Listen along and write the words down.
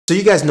So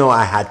you guys know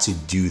I had to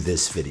do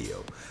this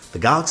video. The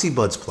Galaxy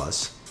Buds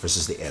Plus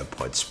versus the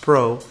AirPods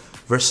Pro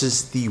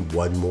versus the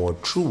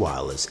 1MORE True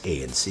Wireless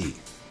ANC.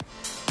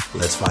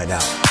 Let's find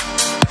out.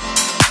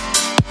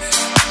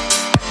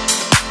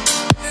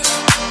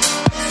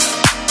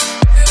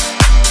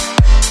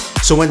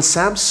 So when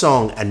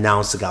Samsung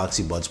announced the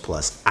Galaxy Buds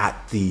Plus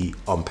at the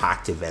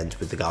Unpacked event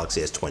with the Galaxy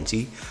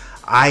S20,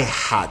 I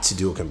had to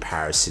do a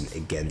comparison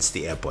against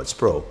the AirPods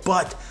Pro,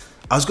 but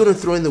I was going to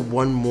throw in the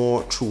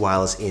 1MORE True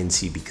Wireless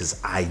ANC because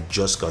I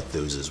just got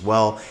those as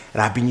well,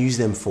 and I've been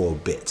using them for a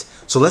bit.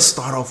 So let's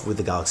start off with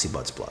the Galaxy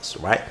Buds Plus,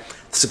 right?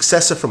 The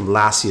successor from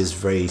last year's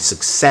very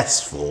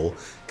successful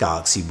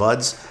Galaxy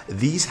Buds.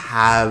 These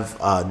have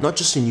not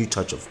just a new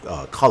touch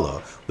of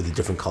color with the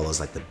different colors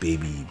like the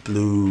baby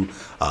blue,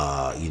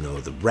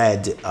 the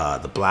red,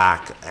 the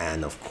black,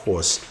 and of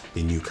course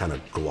the new kind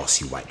of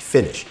glossy white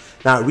finish.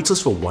 Now it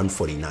retails for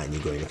 $149.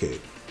 You're going, okay,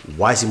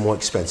 why is it more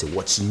expensive?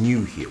 What's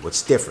new here?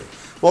 What's different?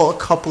 Well, a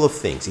couple of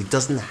things. It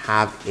doesn't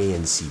have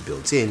ANC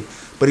built in,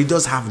 but it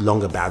does have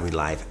longer battery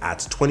life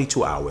at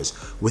 22 hours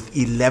with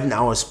 11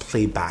 hours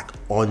playback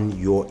on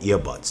your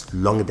earbuds,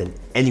 longer than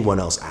anyone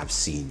else I've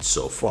seen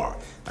so far.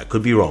 I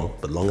could be wrong,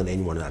 but longer than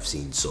anyone I've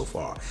seen so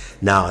far.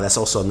 Now, that's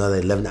also another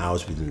 11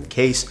 hours within the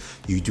case.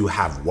 You do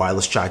have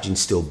wireless charging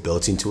still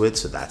built into it,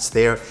 so that's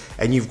there.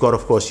 And you've got,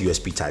 of course,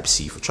 USB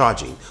Type-C for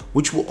charging,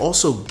 which will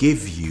also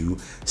give you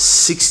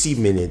 60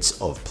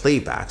 minutes of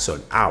playback, so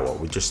an hour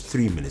with just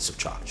 3 minutes of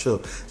charge. So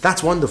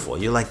that's wonderful.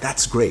 You're like,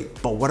 that's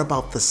great. But what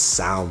about the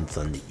sound,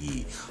 Thunder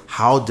E?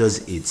 How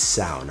does it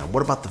sound? And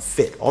what about the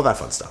fit? All that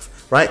fun stuff.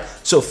 Right?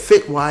 So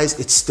fit-wise,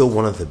 it's still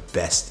one of the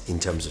best in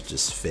terms of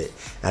just fit.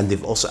 And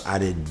they've also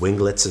added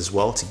winglets as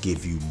well to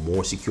give you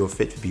more secure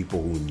fit for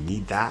people who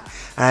need that.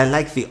 And I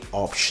like the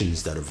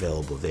options that are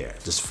available there.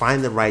 Just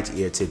find the right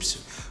ear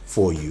tips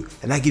for you,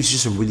 and that gives you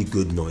some really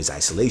good noise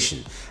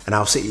isolation. And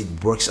I'll say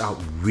it works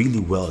out really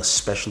well,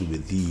 especially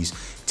with these.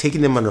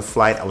 Taking them on the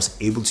flight, I was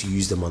able to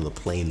use them on the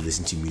plane,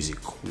 listen to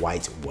music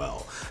quite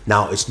well.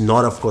 Now, it's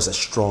not, of course, as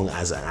strong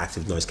as an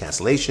active noise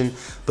cancellation,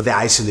 but the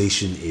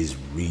isolation is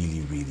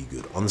really, really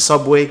good. On the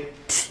subway,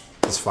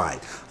 it's fine.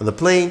 On the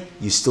plane,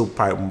 you still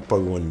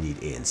probably won't need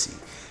ANC.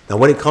 Now,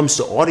 when it comes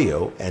to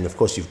audio, and of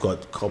course, you've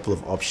got a couple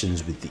of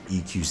options with the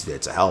EQs there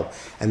to help,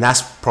 and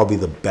that's probably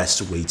the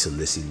best way to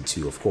listen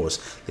to, of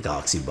course, the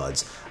Galaxy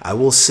Buds. I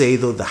will say,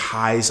 though, the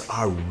highs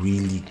are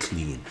really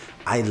clean.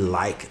 I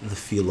like the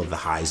feel of the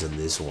highs on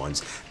these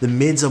ones. The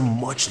mids are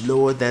much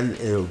lower than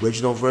an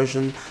original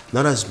version,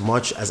 not as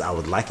much as I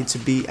would like it to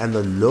be, and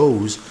the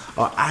lows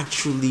are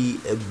actually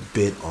a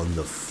bit on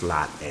the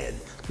flat end.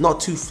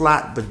 Not too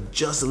flat, but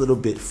just a little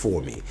bit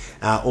for me.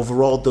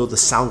 Overall, though, the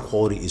sound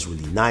quality is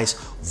really nice.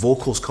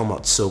 Vocals come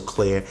out so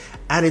clear,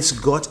 and it's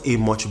got a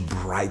much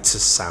brighter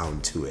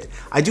sound to it.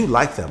 I do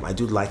like them. I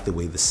do like the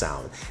way they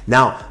sound.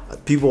 Now,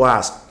 people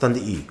ask, Thunder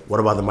E, what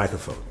about the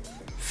microphone?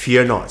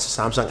 Fear not,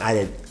 Samsung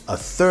added a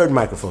third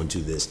microphone to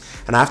this,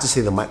 and I have to say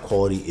the mic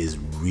quality is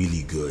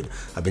really good.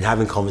 I've been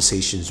having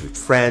conversations with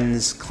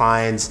friends,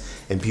 clients,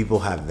 and people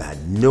have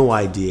had no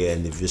idea,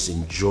 and they've just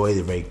enjoyed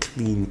a very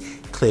clean,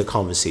 clear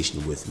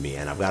conversation with me,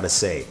 and I've got to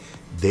say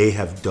they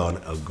have done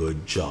a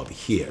good job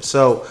here.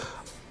 So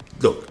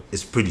look,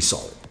 it's pretty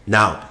solid.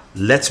 Now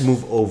let's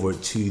move over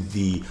to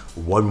the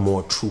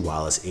 1MORE True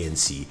Wireless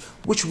ANC,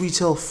 which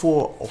retail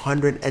for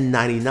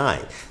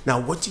 $199.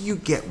 Now, what do you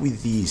get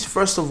with these?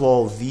 First of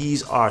all,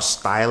 these are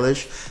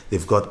stylish.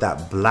 They've got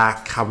that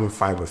black carbon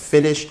fiber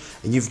finish,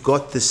 and you've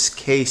got this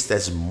case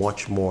that's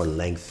much more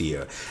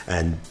lengthier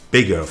and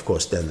bigger, of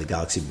course, than the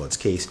Galaxy Buds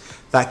case.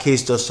 That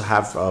case does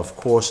have, of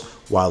course,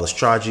 wireless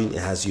charging. It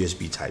has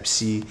USB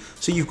Type-C,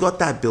 so you've got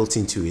that built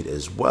into it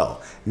as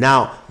well.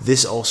 Now,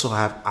 this also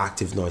have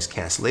active noise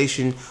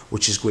cancellation,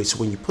 which is great. So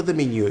when you put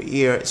them in your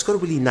ear, it's got a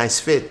really nice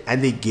fit,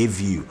 and they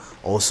give you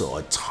also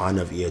a ton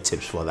of ear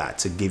tips for that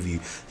to give you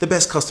the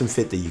best custom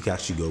fit that you can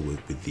actually go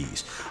with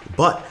these.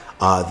 But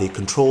the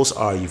controls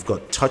are, you've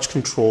got touch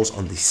controls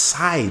on the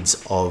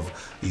sides of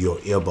your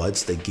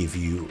earbuds that give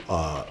you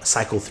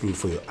cycle through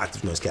for your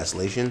active noise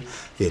cancellation.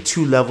 There are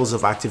 2 levels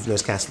of active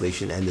noise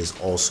cancellation, and there's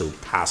also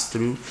pass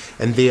through,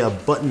 and there are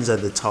buttons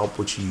at the top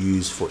which you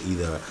use for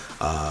either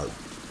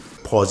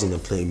pausing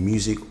and playing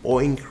music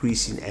or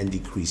increasing and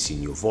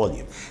decreasing your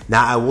volume.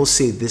 Now, I will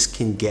say this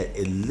can get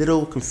a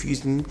little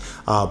confusing,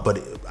 but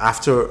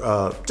after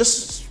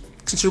just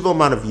considerable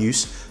amount of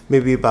use,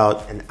 maybe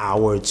about an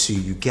hour or two,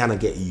 you kind of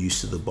get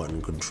used to the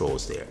button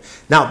controls there.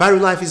 Now, battery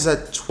life is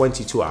at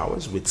 22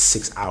 hours with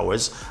 6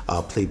 hours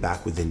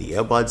playback within the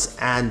earbuds,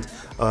 and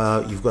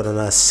you've got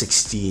another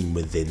 16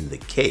 within the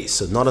case.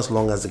 So not as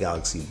long as the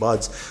Galaxy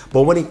Buds,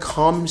 but when it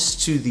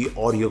comes to the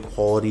audio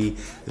quality,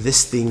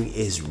 this thing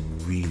is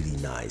really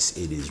nice.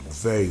 It is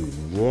very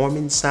warm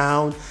in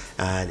sound,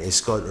 and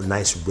it's got a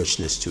nice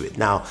richness to it.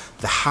 Now,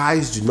 the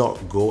highs do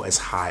not go as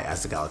high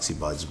as the Galaxy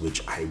Buds,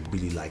 which I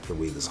really like the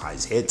way those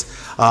highs hit,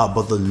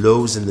 but the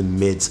lows and the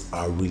mids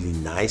are really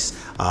nice.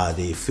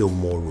 They feel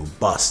more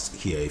robust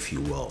here, if you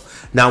will.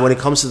 Now, when it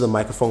comes to the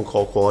microphone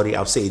call quality,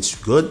 I'll say it's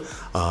good.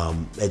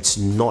 It's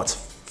not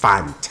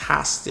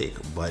fantastic,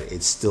 but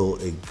it's still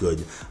a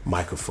good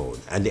microphone,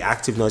 and the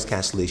active noise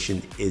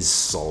cancellation is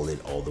solid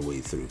all the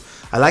way through.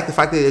 I like the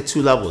fact that there are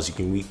two levels. You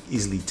can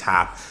easily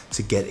tap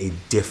to get a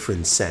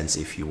different sense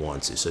if you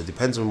want to. So it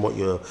depends on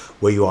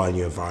where you are in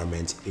your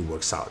environment. It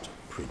works out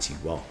pretty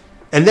well.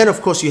 And then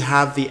of course you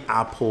have the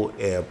Apple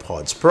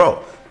AirPods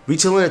Pro.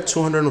 Retailing at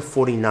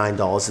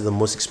 $249 is the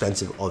most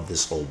expensive of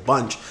this whole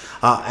bunch.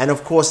 And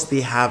of course,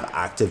 they have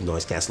active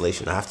noise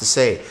cancellation. I have to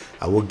say,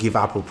 I will give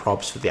Apple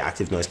props for the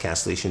active noise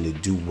cancellation. They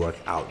do work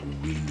out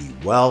really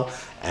well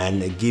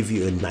and give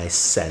you a nice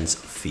sense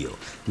feel.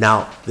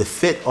 Now, the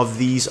fit of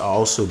these are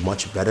also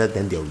much better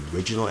than the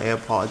original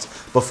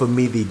AirPods, but for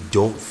me, they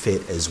don't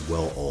fit as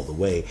well all the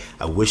way.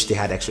 I wish they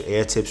had extra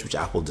air tips, which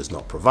Apple does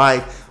not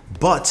provide,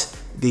 but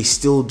they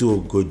still do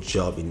a good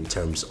job in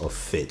terms of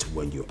fit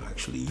when you're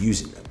actually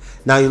using them.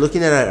 Now you're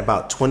looking at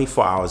about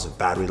 24 hours of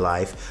battery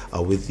life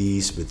with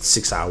these, with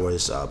 6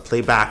 hours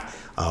playback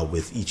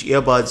with each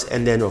earbuds,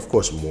 and then of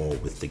course more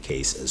with the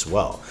case as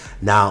well.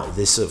 Now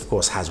this of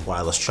course has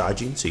wireless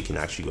charging, so you can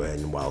actually go ahead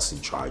and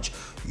wirelessly charge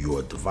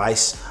your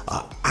device.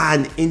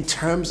 And in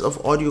terms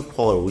of audio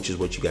quality, which is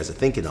what you guys are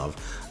thinking of,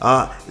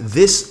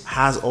 this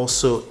has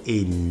also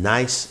a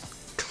nice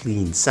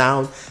clean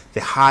sound. The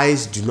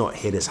highs do not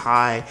hit as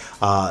high.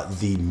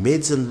 The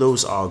mids and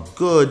lows are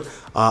good,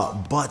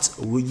 but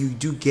what you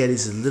do get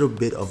is a little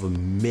bit of a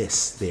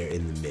miss there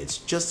in the mids,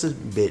 just a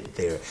bit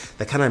there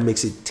that kind of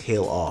makes it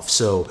tail off,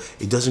 so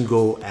it doesn't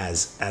go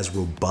as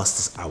robust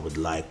as I would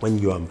like when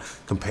you're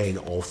comparing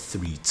all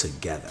three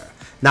together.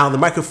 Now the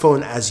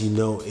microphone, as you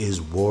know,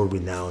 is world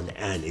renowned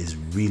and is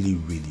really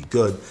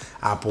good.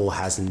 Apple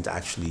hasn't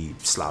actually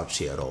slouched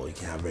here at all. You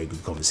can have very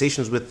good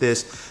conversations with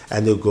this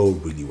and they'll go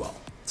really well.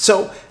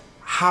 So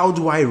how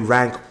do I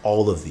rank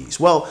all of these?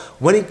 Well,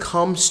 when it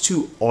comes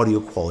to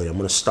audio quality, I'm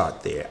going to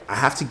start there. I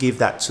have to give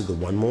that to the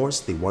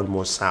 1MOREs. The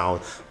 1MORE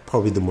sound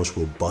probably the most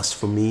robust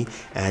for me,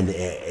 and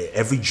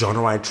every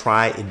genre I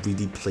try, it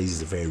really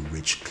plays a very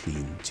rich,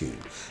 clean tune.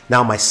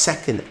 Now my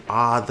second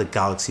are the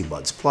Galaxy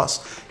Buds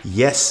Plus.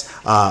 Yes,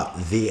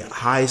 the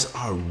highs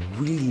are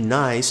really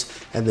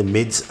nice and the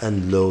mids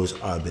and lows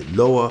are a bit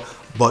lower,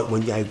 but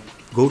when I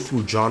go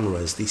through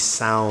genres, they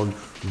sound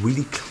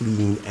really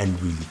clean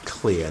and really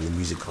clear, and the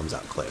music comes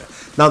out clear.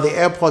 Now the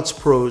AirPods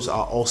Pros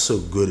are also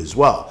good as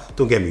well.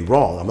 Don't get me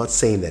wrong, I'm not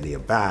saying that they are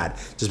bad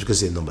just because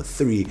they're number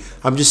 3.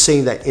 I'm just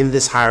saying that in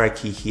this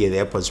hierarchy here, the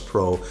AirPods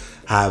Pro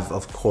have,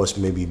 of course,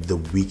 maybe the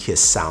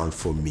weakest sound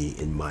for me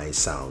in my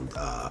sound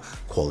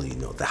quality. You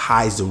know, the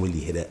highs don't really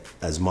hit it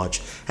as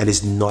much, and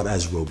it's not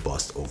as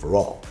robust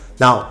overall.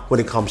 Now, when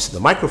it comes to the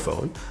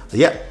microphone,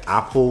 yeah,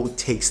 Apple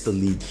takes the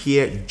lead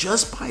here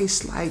just by a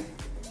slight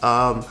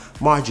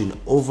margin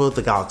over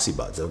the Galaxy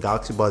Buds. The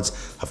Galaxy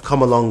Buds have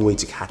come a long way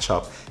to catch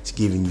up to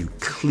giving you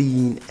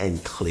clean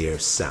and clear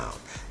sound.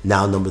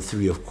 Now, number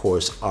 3, of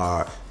course,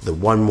 are the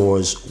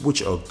 1MOREs,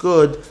 which are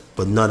good,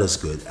 but not as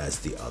good as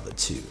the other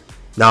two.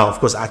 Now, of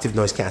course, active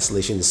noise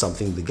cancellation is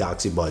something the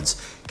Galaxy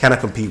Buds cannot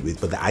compete with,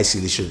 but the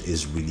isolation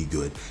is really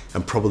good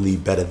and probably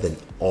better than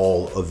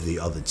all of the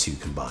other two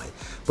combined.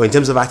 But in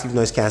terms of active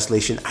noise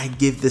cancellation, I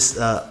give this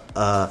a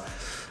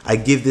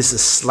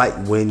slight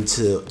win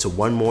to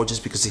 1MORE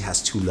just because it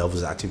has 2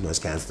 levels of active noise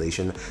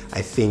cancellation.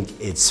 I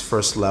think its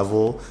first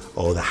level,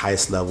 or the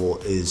highest level,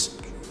 is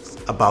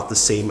about the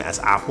same as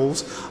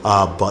Apple's,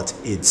 but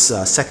its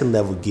second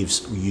level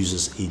gives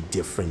users a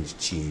different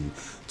tune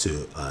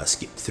to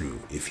skip through,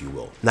 if you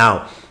will.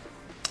 Now,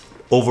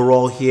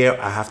 overall here,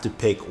 I have to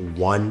pick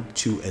 1,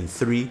 2, and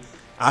 3.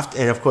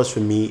 And of course, for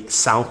me,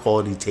 sound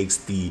quality takes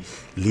the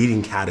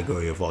leading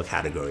category of all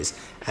categories,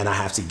 and I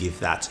have to give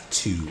that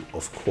to,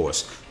 of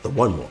course, the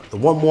 1MORE. The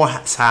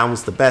 1MORE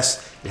sounds the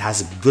best. It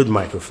has a good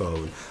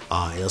microphone.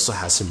 It also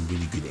has some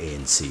really good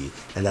ANC,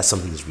 and that's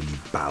something that's really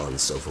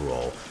balanced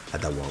overall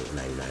at that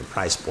 $199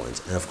 price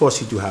point. And of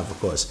course, you do have, of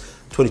course,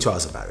 22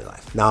 hours of battery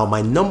life. Now,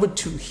 my number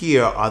 2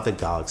 here are the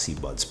Galaxy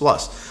Buds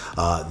Plus.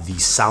 The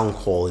sound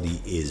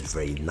quality is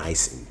very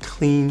nice and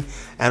clean,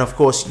 and of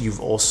course,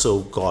 you've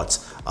also got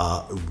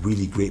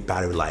really great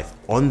battery life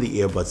on the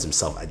earbuds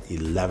themselves at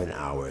 11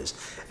 hours,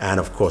 and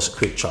of course, a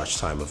quick charge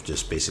time of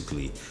just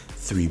basically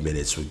 3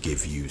 minutes would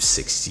give you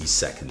 60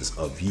 seconds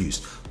of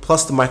use.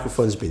 Plus, the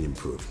microphone's been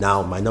improved.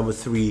 Now, my number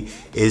 3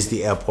 is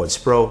the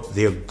AirPods Pro.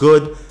 They're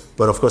good,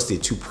 but of course, they're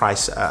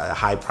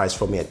high price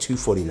for me at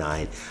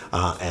 $249,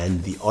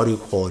 and the audio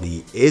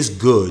quality is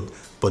good,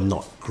 but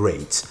not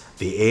great.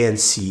 The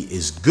ANC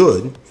is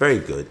good, very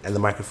good, and the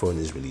microphone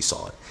is really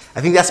solid.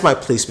 I think that's my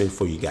placement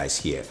for you guys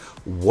here.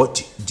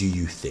 What do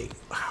you think?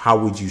 How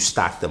would you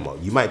stack them up?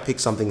 You might pick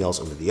something else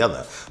over the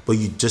other, but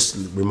just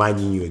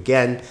reminding you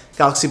again,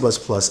 Galaxy Buds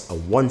Plus are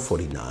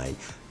 $149,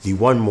 the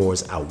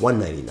 1MOREs are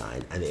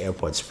 $199, and the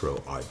AirPods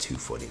Pro are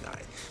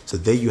 $249. So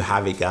there you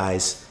have it,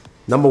 guys.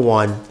 Number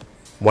 1,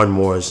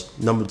 1MOREs,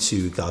 number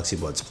 2, Galaxy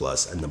Buds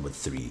Plus, and number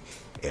 3,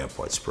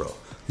 AirPods Pro.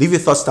 Leave your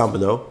thoughts down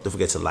below. Don't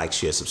forget to like,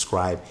 share,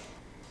 subscribe,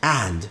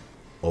 and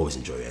always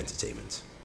enjoy your entertainment.